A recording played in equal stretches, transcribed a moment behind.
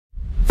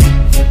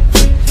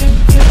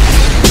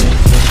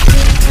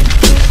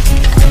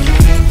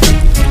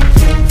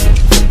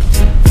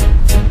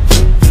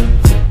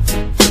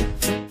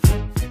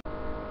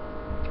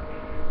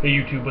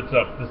YouTube, what's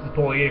up? This is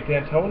Polly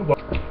Antone. Well,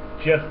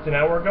 just an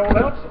hour ago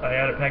about, I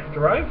had a package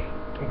arrive.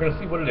 I'm gonna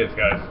see what it is,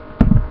 guys.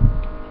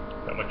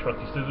 Got my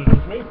trusty scissors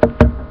with me.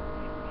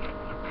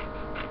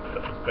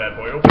 Cut this bad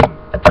boy open.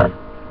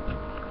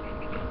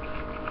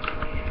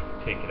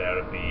 Take it out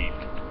of the...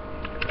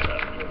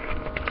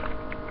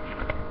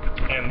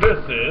 and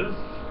this is...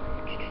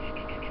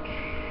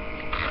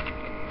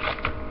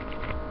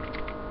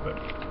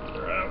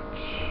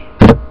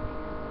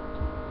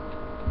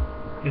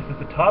 This is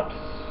the Topps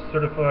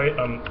certified,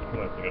 hold on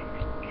a second,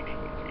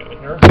 together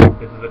here.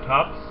 This is the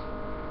Topps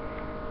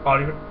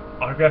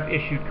autograph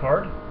issued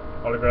card,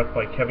 autographed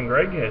by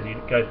Gregg. As you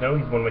guys know,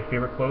 he's one of my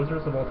favorite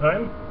closers of all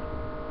time.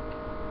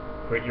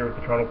 Great year with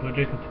the Toronto Blue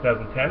Jays in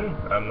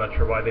 2010. I'm not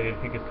sure why they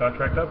didn't pick his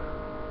contract up.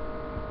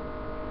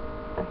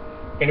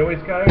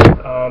 Anyways, guys,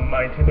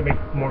 I intend to make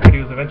more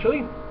videos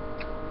eventually.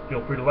 Feel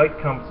free to like,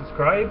 comment,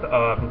 subscribe.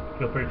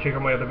 Feel free to check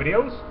out my other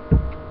videos.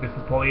 This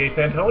is Polly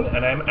Antone,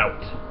 and I'm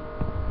out.